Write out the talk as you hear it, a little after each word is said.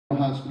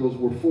hospitals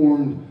were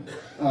formed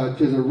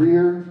to the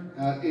rear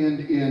and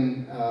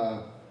in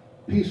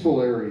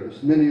peaceful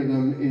areas, many of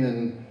them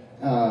in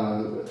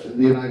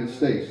the United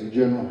States, the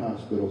general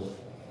hospitals.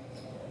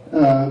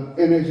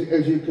 And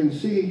as you can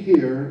see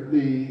here,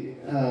 the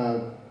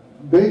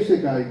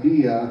basic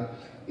idea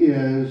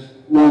is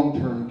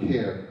long-term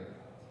care.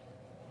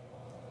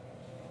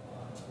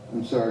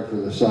 I'm sorry for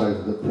the size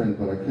of the print,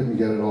 but I couldn't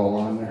get it all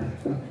on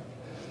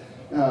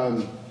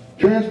there.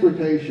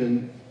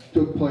 Transportation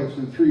took place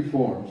in three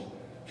forms: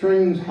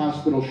 trains,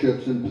 hospital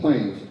ships, and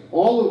planes.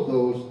 All of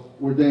those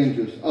were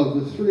dangerous. Of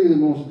the three, the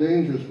most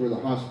dangerous were the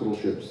hospital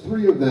ships.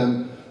 Three of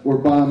them were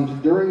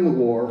bombed during the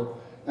war,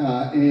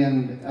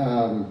 and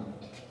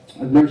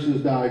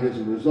nurses died as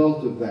a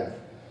result of that.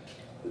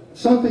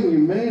 Something you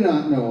may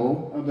not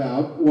know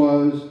about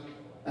was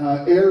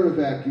air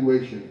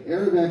evacuation.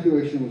 Air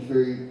evacuation was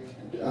very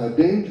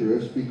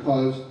dangerous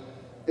because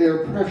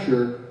air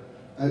pressure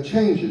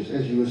changes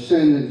as you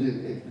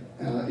ascend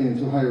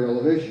into higher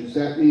elevations.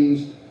 That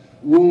means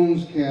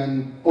wounds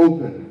can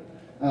open.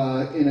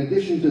 In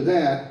addition to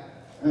that,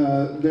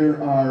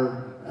 there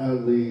are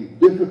the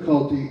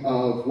difficulty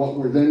of what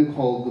were then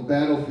called the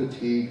battle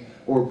fatigue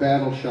or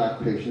battle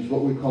shock patients,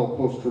 what we call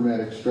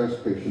post-traumatic stress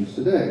patients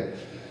today.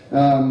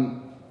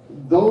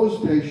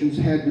 Those patients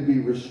had to be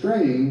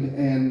restrained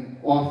and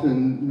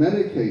often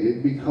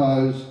medicated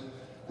because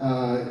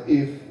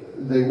if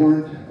they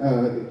weren't,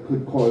 it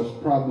could cause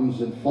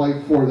problems in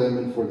flight for them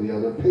and for the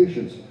other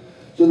patients.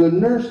 So the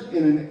nurse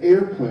in an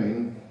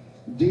airplane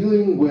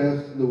dealing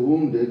with the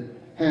wounded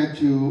had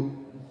to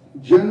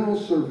general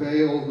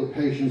surveil the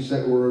patients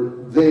that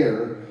were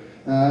there,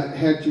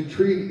 had to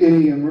treat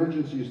any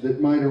emergencies that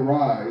might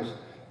arise,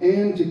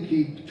 and to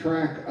keep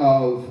track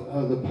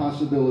of the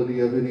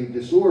possibility of any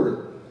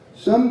disorder.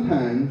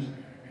 Sometimes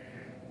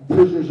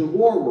prisoners of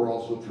war were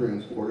also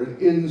transported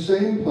in the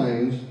same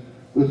planes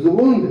with the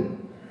wounded,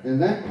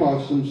 and that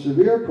caused some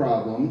severe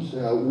problems.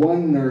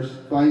 One nurse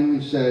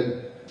finally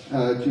said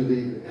to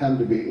the, happened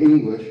to be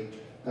English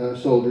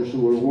soldiers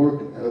who were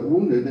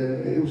wounded,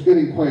 it was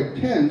getting quite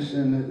tense,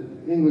 and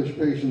the English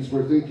patients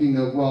were thinking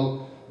of,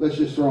 well, let's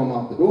just throw them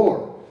out the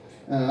door,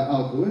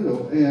 out the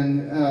window.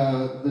 And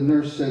the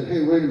nurse said,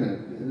 hey, wait a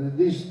minute,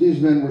 these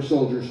men were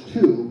soldiers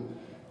too,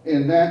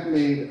 and that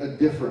made a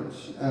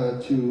difference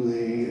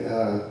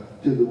to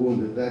the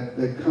wounded.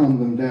 That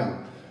calmed them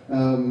down.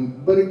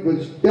 But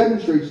it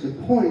demonstrates the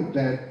point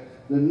that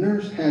the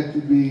nurse had to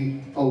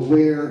be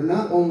aware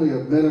not only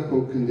of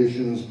medical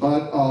conditions,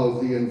 but of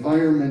the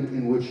environment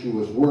in which she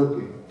was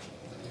working.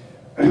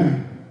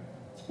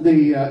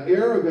 The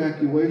air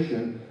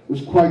evacuation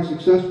was quite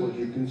successful. As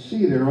you can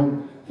see there,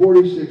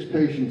 46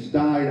 patients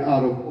died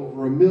out of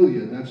over 1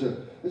 million.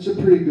 That's a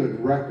pretty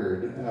good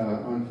record,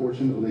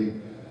 unfortunately,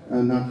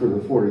 not for the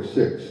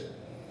 46.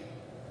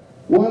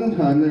 One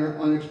time there are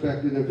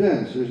unexpected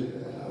events.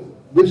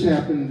 This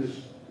happened, this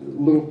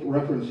little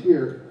reference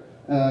here,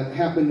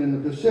 happened in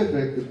the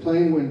Pacific. The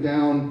plane went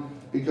down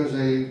because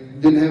they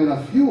didn't have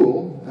enough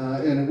fuel,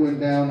 and it went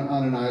down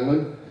on an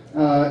island,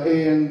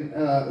 and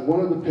one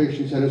of the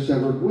patients had a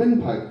severed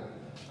windpipe.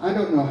 I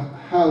don't know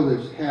how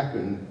this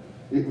happened.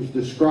 It was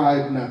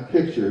described, not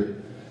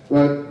pictured,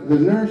 but the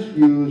nurse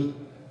used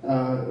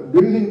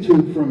breathing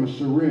tube from a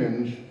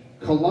syringe,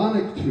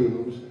 colonic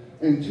tubes,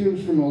 and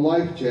tubes from a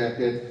life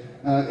jacket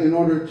in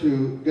order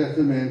to get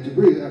the man to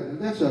breathe.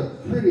 That's a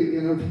pretty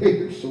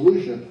innovative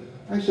solution.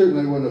 I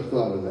certainly wouldn't have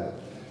thought of that.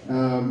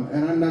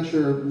 And I'm not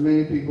sure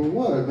many people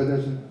would,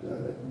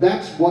 but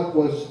that's what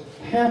was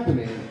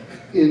happening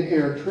in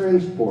air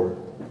transport.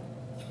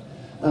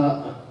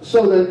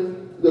 So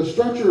that the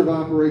structure of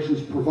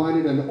operations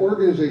provided an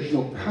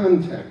organizational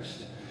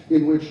context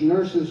in which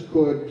nurses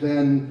could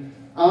then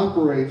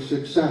operate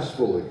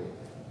successfully.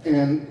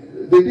 And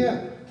they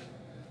did.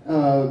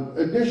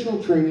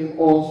 Additional training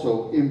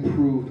also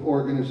improved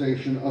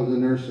organization of the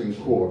nursing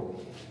corps.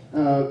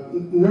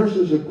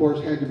 Nurses, of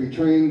course, had to be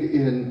trained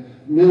in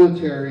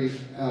military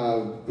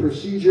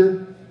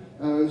procedure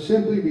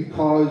simply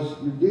because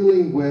you're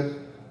dealing with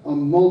a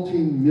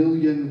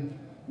multi-million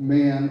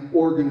man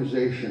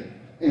organization,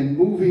 and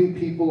moving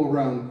people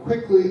around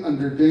quickly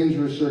under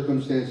dangerous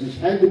circumstances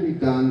had to be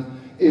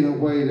done in a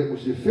way that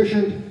was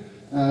efficient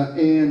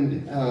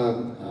and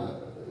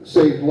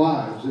saved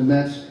lives, and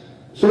that's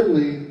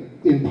certainly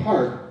in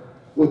part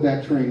what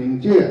that training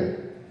did.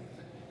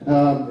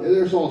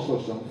 There's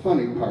also some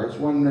funny parts.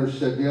 One nurse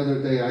said the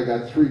other day, I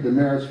got 3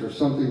 demerits for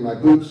something my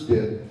boots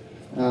did.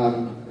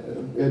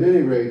 At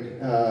any rate,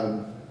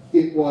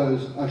 it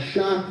was a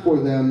shock for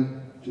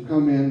them to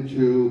come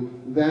into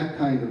that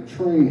kind of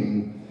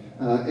training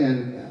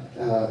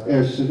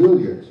as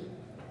civilians.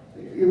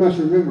 You must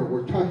remember,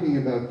 we're talking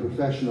about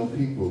professional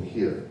people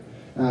here.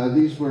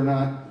 These were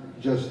not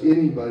just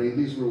anybody.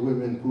 These were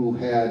women who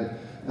had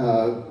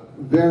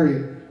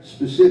very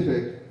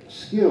specific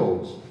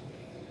skills.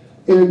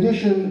 In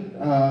addition,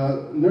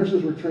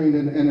 nurses were trained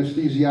in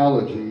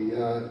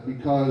anesthesiology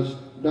because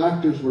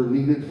doctors were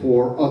needed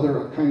for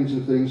other kinds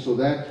of things, so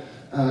that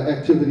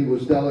activity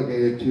was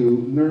delegated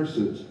to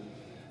nurses.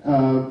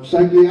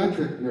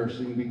 psychiatric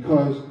nursing,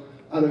 because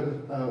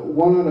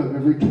one out of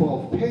every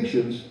 12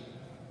 patients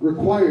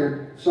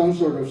required some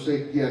sort of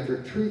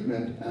psychiatric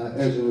treatment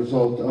as a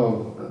result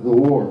of the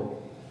war.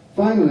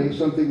 Finally,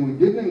 something we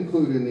didn't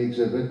include in the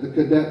exhibit, the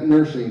Cadet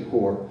Nursing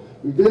Corps.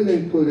 We didn't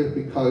include it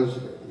because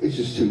it's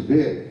just too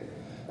big.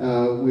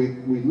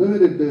 We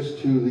limited this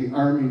to the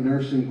Army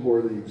Nursing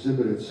Corps, the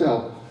exhibit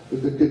itself,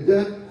 but the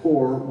Cadet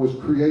Corps was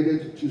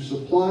created to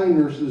supply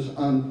nurses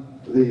on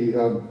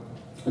the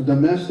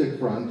domestic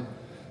front,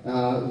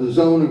 the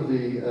zone of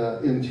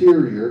the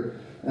interior,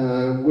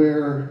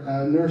 where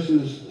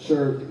nurses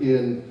served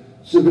in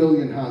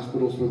civilian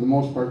hospitals for the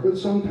most part, but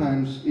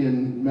sometimes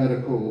in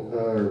medical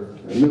or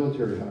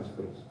military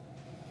hospitals.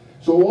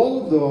 So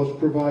all of those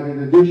provided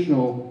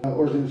additional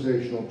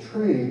organizational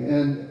training,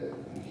 and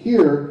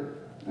here,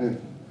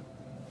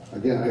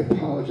 again, I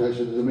apologize,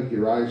 it doesn't make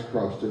your eyes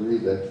cross to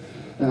read that,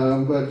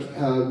 but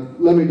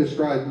let me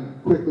describe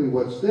quickly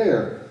what's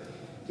there.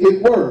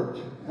 It worked.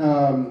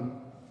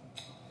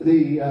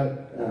 The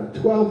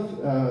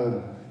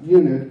 12th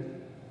unit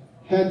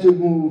had to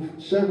move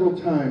several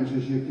times,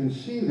 as you can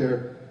see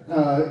there.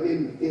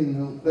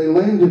 They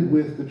landed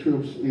with the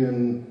troops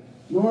in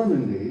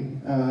Normandy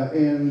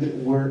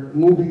and were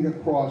moving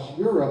across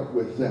Europe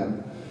with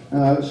them.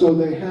 So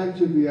they had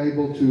to be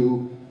able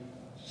to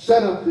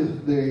set up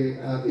the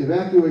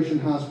evacuation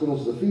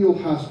hospitals, the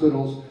field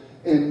hospitals,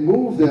 and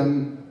move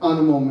them on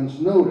a moment's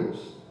notice,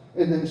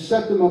 and then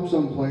set them up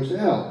someplace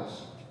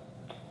else.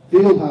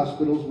 Field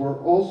hospitals were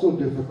also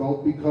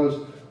difficult because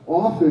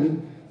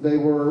often they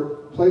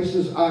were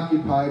places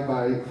occupied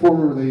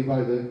formerly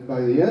by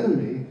the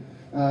enemy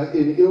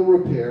in ill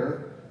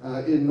repair.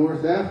 In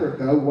North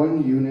Africa,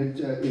 one unit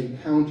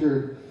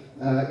encountered,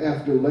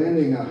 after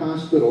landing a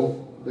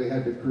hospital they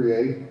had to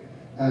create,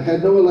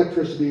 had no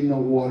electricity, no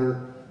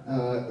water,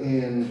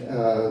 and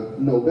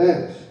no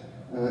beds.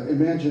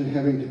 Imagine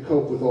having to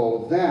cope with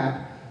all of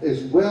that,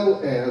 as well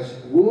as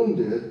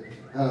wounded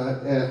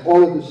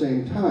all at the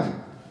same time.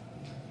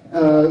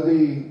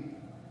 The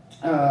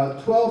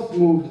 12th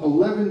moved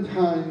 11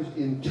 times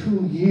in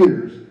 2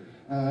 years,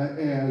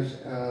 as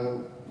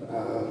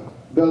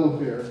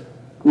Bellefaire,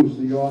 who's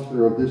the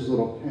author of this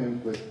little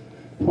pamphlet,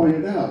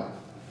 pointed out.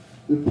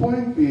 The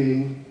point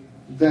being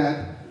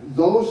that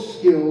those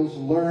skills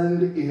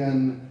learned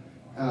in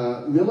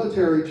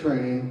military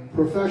training,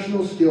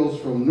 professional skills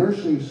from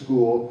nursing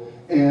school,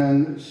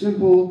 and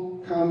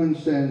simple common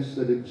sense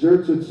that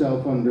exerts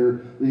itself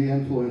under the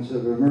influence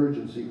of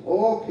emergency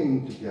all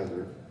came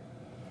together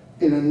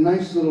in a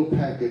nice little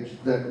package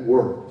that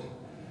worked.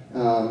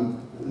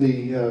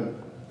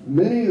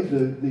 Many of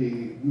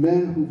the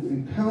men who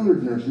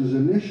encountered nurses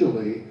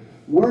initially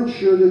weren't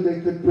sure that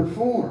they could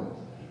perform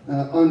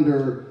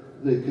under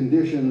the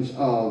conditions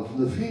of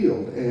the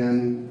field,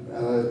 and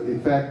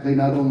in fact they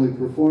not only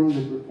performed,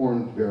 they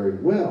performed very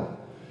well.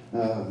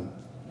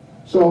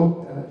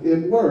 So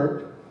it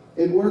worked.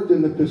 It worked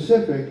in the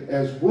Pacific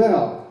as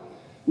well.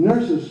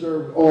 Nurses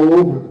served all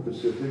over the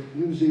Pacific: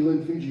 New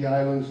Zealand, Fiji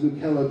Islands, New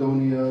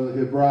Caledonia, the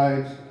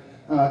Hebrides,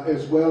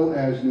 as well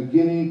as New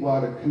Guinea,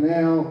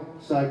 Guadalcanal,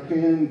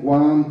 Saipan,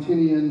 Guam,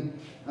 Tinian,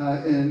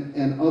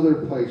 and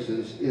other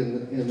places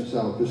in the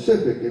South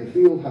Pacific, in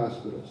field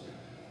hospitals.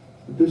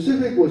 The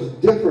Pacific was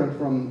different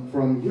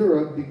from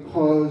Europe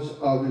because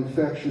of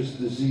infectious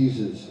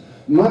diseases,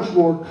 much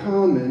more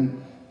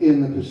common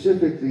in the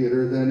Pacific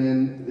theater than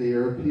in the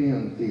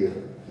European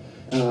theater.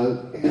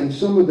 And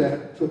some of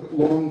that took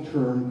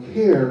long-term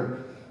care.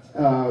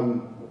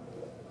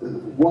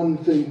 One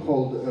thing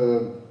called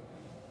a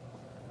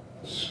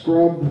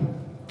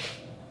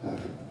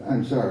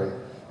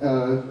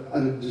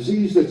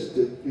disease that's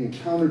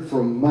encountered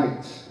from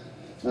mites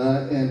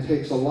and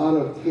takes a lot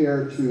of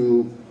care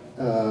to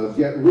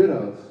get rid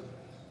of.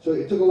 So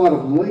it took a lot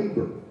of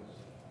labor.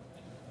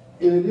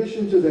 In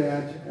addition to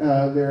that,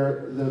 there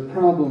are the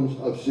problems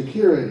of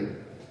security.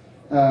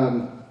 We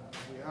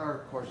are,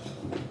 of course,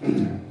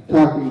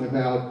 talking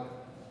about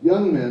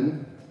young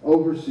men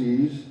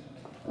overseas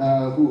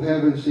who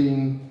haven't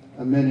seen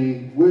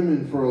many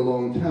women for a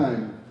long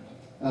time.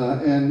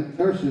 And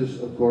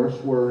nurses, of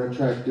course, were an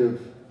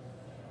attractive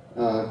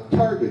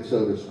target,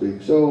 so to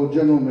speak. So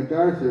General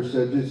MacArthur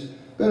said it's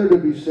better to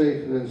be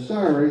safe than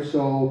sorry,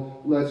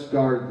 so let's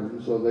guard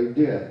them. So they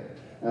did.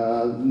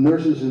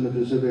 Nurses in the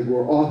Pacific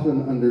were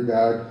often under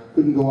guard,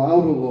 couldn't go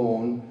out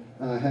alone,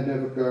 had to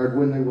have a guard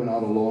when they went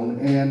out alone,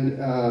 and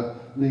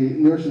the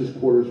nurses'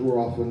 quarters were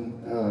often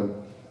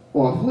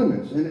off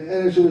limits. And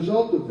as a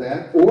result of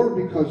that, or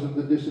because of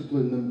the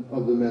discipline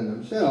of the men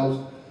themselves,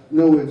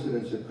 no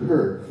incidents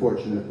occurred,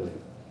 fortunately.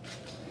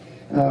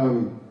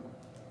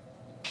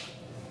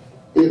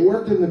 It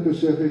worked in the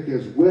Pacific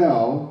as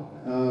well.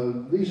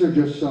 These are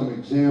just some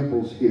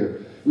examples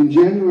here. In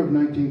January of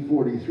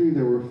 1943,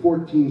 there were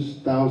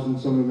 14,000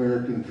 some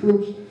American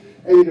troops,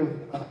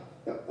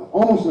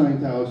 almost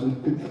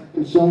 9,000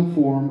 contracted some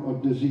form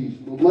of disease,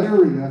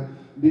 malaria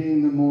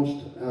being the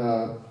most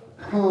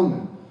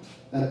common,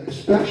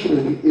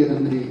 especially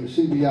in the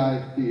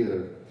CBI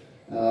theater.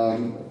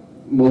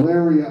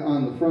 malaria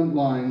on the front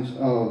lines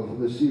of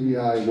the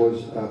CVI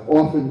was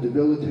often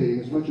debilitating.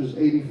 As much as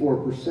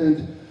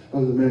 84%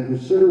 of the men who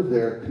served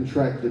there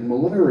contracted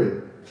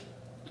malaria.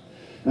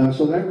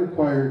 So that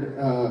required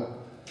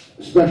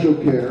special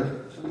care,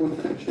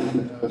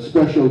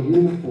 special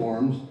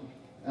uniforms.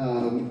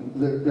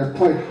 They're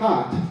quite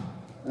hot.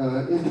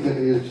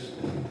 The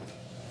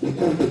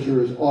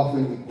temperature is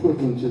often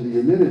equivalent to the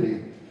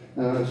humidity.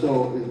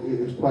 So it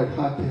was quite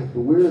hot to have to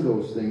wear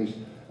those things,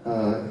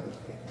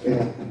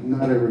 and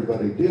not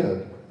everybody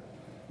did.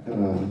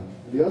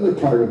 The other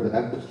part of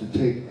that was to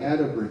take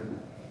Atabrine.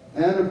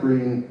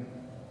 Atabrine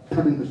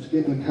turned the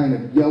skin kind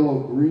of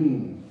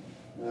yellow-green.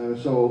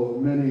 So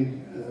many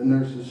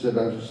nurses said,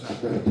 I'm just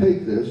not going to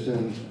take this,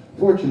 and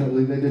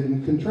fortunately they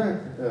didn't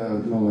contract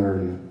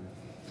malaria.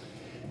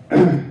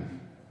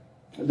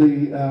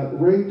 The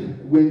rate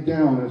went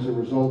down as a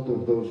result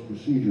of those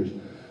procedures.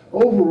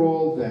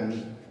 Overall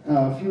then,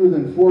 fewer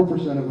than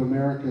 4% of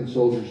American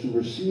soldiers who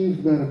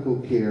received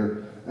medical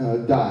care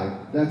died.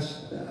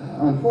 That's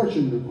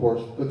unfortunate, of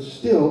course, but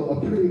still a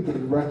pretty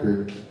good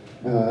record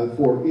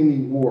for any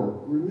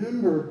war.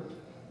 Remember,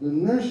 the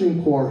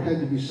nursing corps had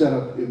to be set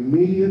up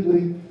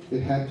immediately.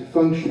 It had to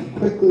function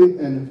quickly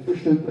and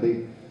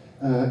efficiently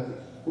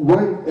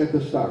right at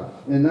the start,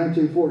 in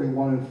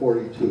 1941 and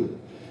 42.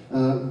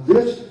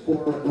 This,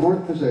 for an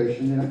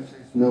organization, the United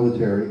States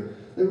military,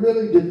 they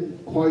really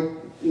didn't quite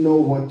know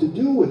what to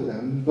do with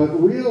them, but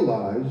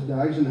realized,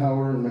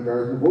 Eisenhower and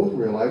MacArthur both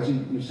realized,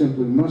 you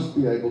simply must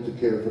be able to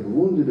care for the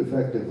wounded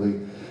effectively,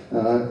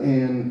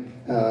 and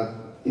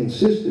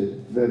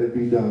insisted that it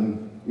be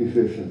done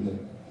efficiently.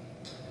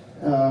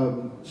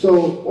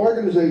 So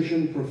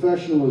organization,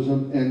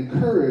 professionalism, and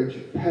courage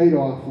paid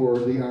off for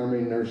the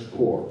Army Nurse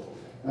Corps.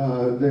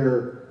 There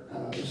are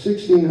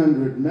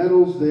 1,600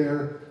 medals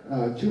there.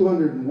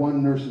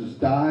 201 nurses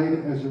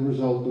died as a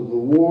result of the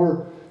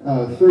war.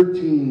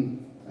 13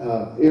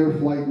 air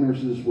flight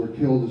nurses were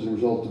killed as a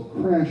result of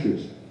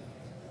crashes.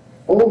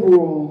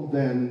 Overall,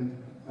 then,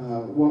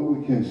 what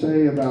we can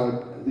say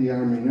about the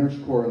Army Nurse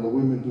Corps and the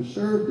women who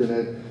served in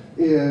it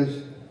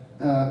is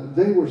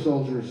they were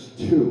soldiers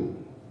too.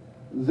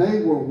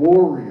 They were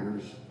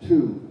warriors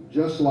too,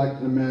 just like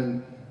the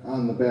men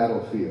on the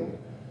battlefield.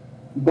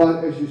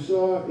 But as you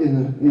saw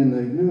in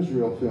the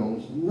newsreel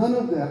films, none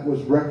of that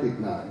was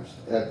recognized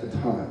at the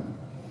time.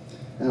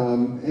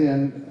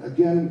 And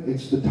again,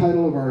 it's the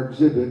title of our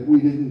exhibit, We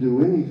Didn't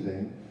Do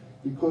Anything,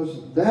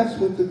 because that's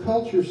what the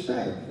culture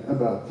said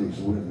about these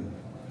women.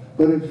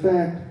 But in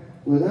fact,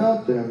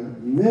 without them,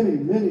 many,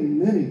 many,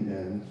 many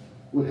men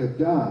would have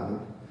died,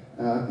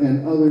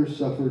 and others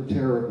suffered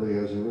terribly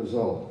as a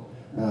result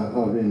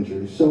of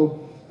injuries.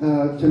 So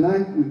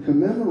tonight we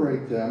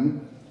commemorate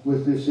them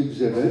with this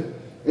exhibit.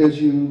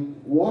 As you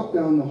walk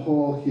down the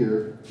hall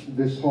here,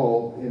 this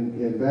hall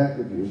in back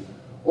of you,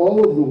 all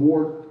of the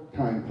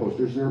wartime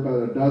posters, there are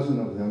about a dozen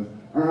of them,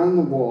 are on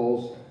the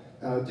walls.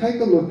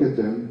 Take a look at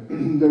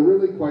them. They're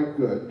really quite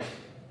good.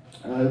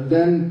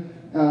 Then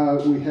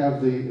we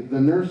have the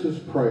nurse's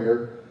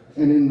prayer,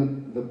 and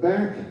in the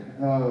back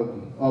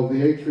of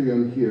the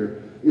atrium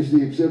here is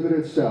the exhibit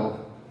itself,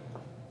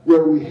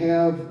 where we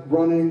have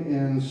running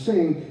in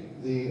sync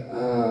the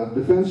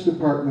Defense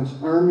Department's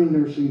Army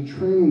Nursing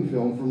Training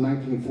film from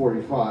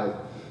 1945.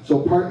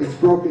 So it's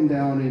broken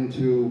down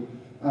into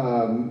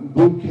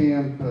boot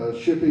camp,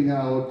 shipping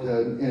out,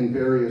 and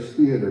various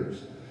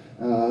theaters.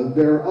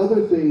 There are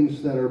other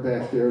things that are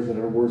back there that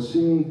are worth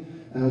seeing,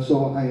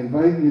 so I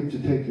invite you to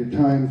take your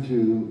time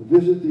to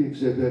visit the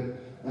exhibit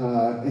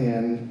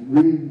and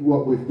read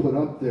what we've put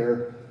up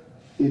there.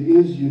 It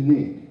is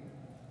unique.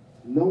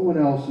 No one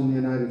else in the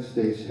United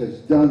States has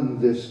done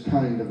this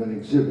kind of an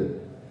exhibit.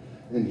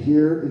 And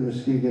here in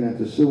Muskegon at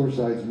the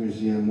SIlversides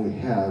Museum we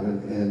have,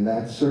 and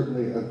that's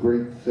certainly a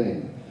great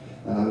thing.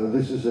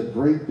 This is a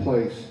great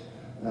place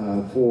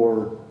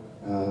for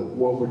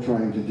what we're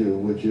trying to do,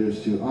 which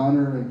is to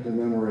honor and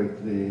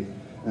commemorate the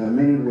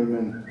men and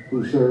women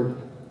who served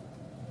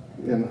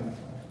in,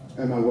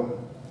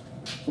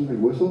 somebody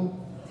whistle?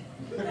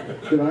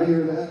 Did I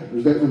hear that?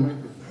 Was that the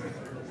microphone?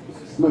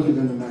 Must have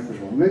been the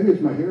microphone. Maybe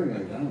it's my hearing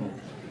aid, I don't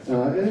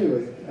know.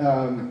 Anyway,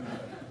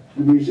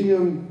 the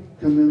museum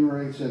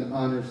commemorates and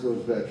honors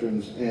those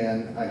veterans,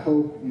 and I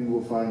hope you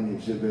will find the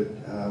exhibit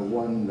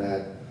one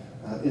that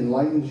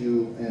enlightens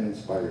you and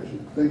inspires you.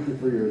 Thank you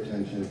for your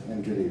attention,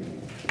 and good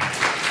evening.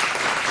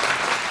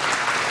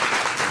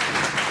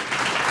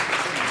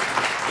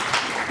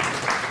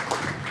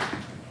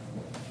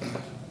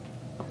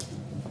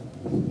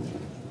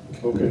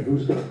 Okay,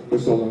 who's got a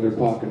whistle in their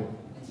pocket?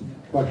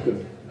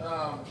 Question.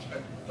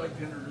 I'd like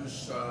to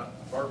introduce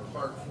Barb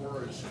Clark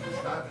Flores,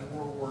 who's not in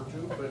World War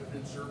II, but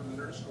did serve in the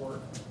Nurse Corps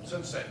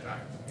since that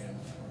time. And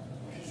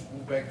she's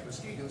moved back to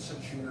Muskegon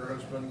since she and her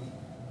husband,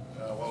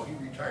 while he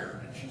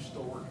retired, and she's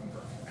still working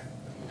for him.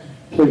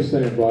 Please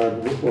stand,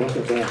 Barb.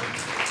 Welcome back.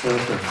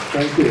 Welcome.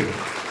 Thank you.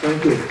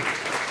 Thank you.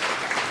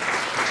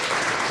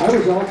 I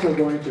was also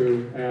going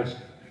to ask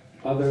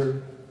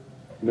other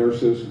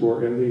nurses who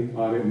are in the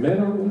audience,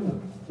 men or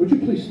women, Would you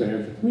please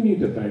stand? We need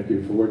to thank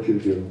you for what you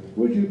do.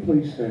 Would you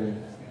please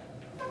stand?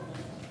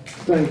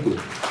 Thank you.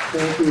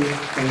 Thank you.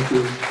 Thank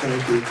you.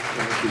 Thank you.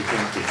 Thank you.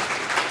 Thank you.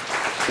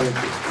 Thank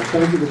you. And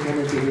thank you for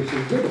coming to this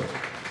exhibit.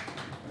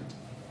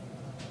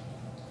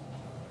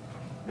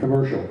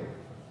 Commercial.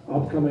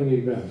 Upcoming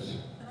events.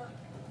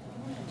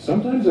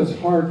 Sometimes it's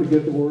hard to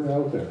get the word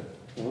out there.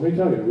 Let me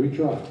tell you, we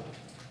try.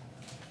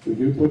 We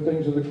do put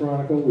things in the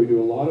Chronicle. We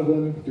do a lot of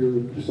them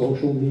through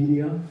social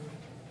media.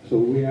 So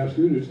we ask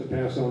you just to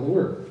pass on the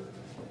word.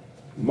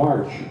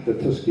 March, the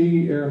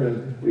Tuskegee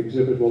Airmen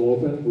exhibit will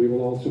open. We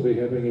will also be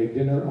having a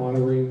dinner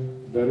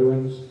honoring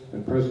veterans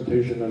and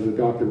presentation of the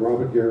Dr.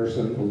 Robert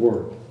Garrison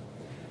Award.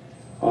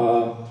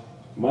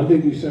 Monday,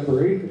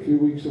 December 8th, a few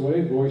weeks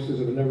away, Voices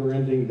of a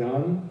Never-Ending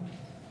Dawn,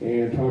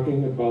 and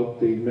talking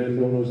about the men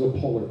known as the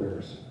polar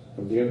bears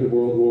from the end of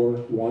World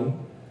War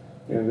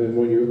I. And then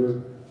when you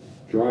ever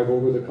drive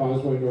over the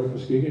causeway north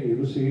Muskegon, you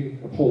will see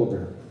a polar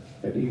bear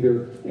at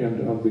either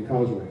end of the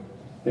causeway.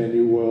 And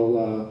you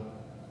will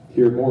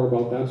hear more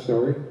about that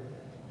story.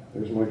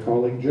 There's my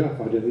colleague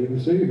Jeff. I didn't even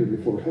see you here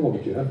before. Hello,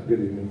 Jeff.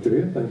 Good evening to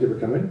you. Thank you for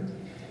coming.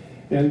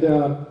 And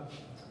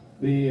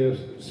the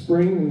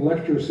spring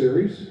lecture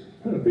series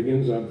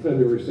begins on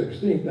February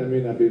 16th. That may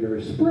not be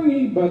very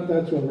springy, but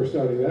that's when we're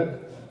starting that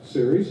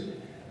series.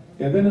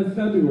 And then in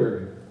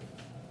February,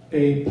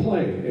 a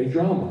play, a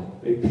drama,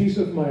 A Piece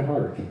of My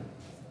Heart,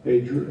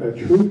 a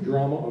true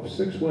drama of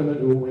 6 women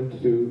who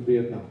went to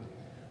Vietnam.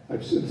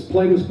 This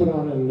play was put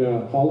on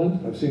in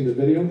Holland. I've seen the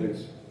video.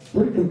 It's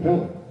pretty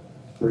compelling,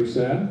 pretty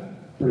sad,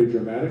 pretty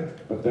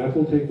dramatic, but that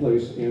will take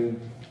place in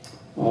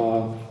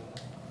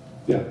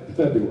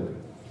February.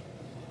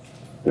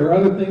 There are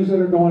other things that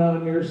are going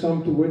on here,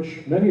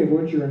 many of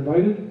which are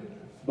invited,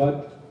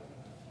 but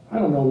I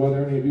don't know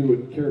whether any of you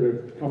would care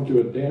to come to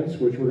a dance,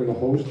 which we're going to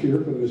host here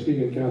for the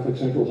Muskegon Catholic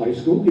Central High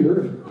School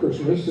here at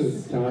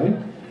Christmas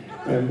time.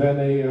 And then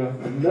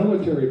a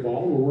military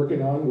ball we're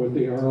working on with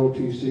the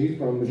ROTC,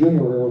 from the junior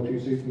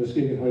ROTC from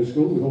Muskegon High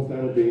School. We hope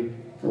that'll be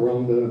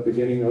around the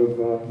beginning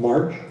of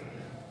March.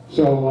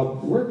 So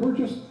we're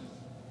just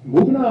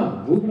moving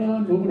on.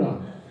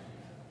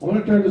 I'm going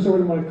to turn this over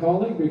to my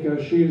colleague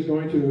because she is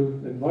going to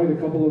invite a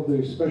couple of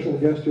the special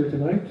guests here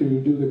tonight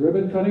to do the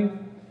ribbon cutting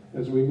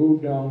as we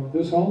move down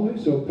this hallway.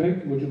 So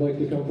Peg, would you like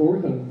to come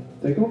forward and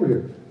take over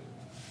here?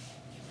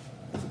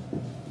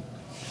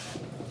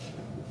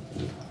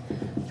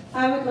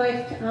 I would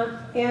like to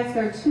ask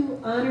our 2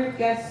 honored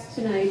guests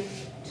tonight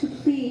to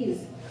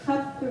please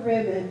cut the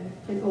ribbon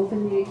and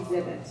open the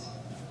exhibit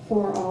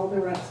for all the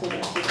rest of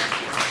us.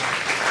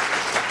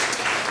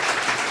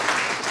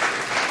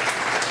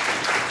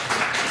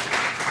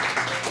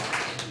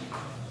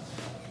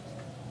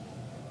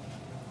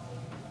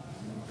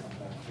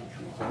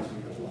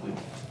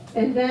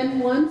 And then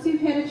once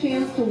you've had a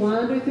chance to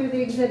wander through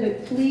the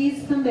exhibit,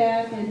 please come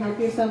back and help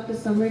yourself to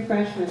some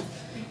refreshments.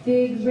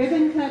 The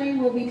ribbon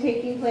cutting will be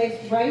taking place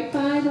right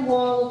by the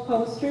wall of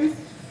posters.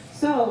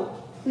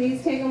 So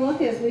please take a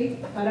look as we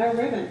cut our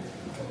ribbon.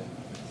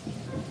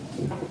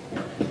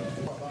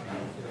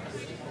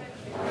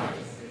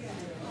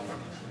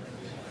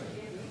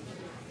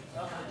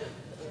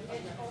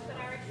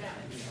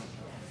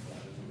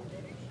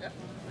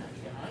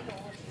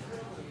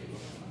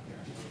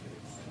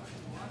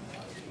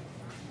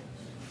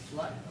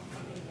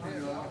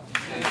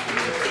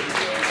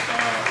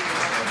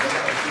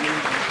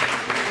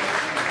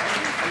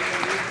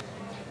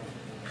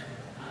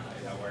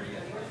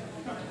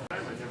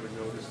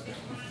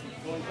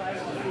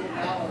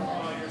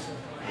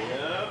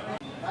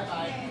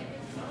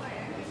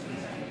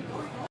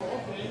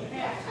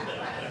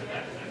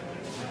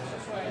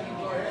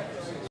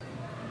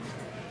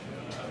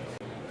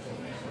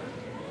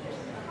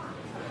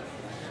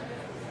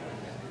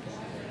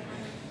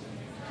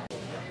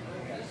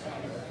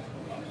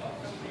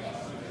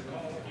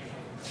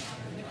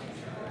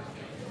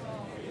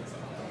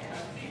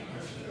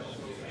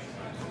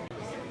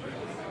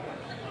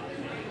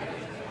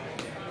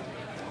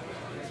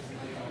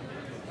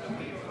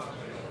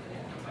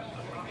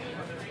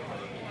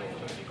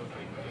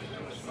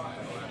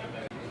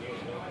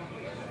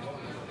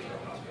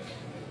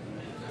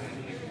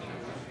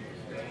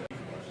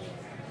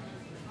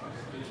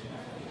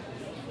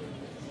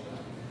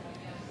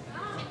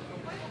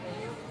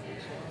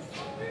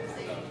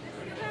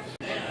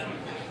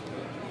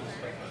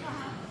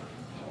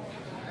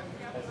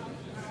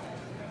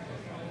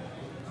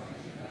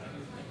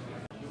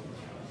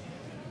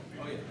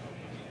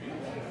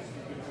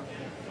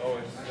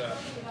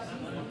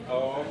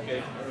 Oh,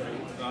 okay.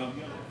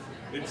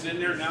 It's in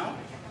there now?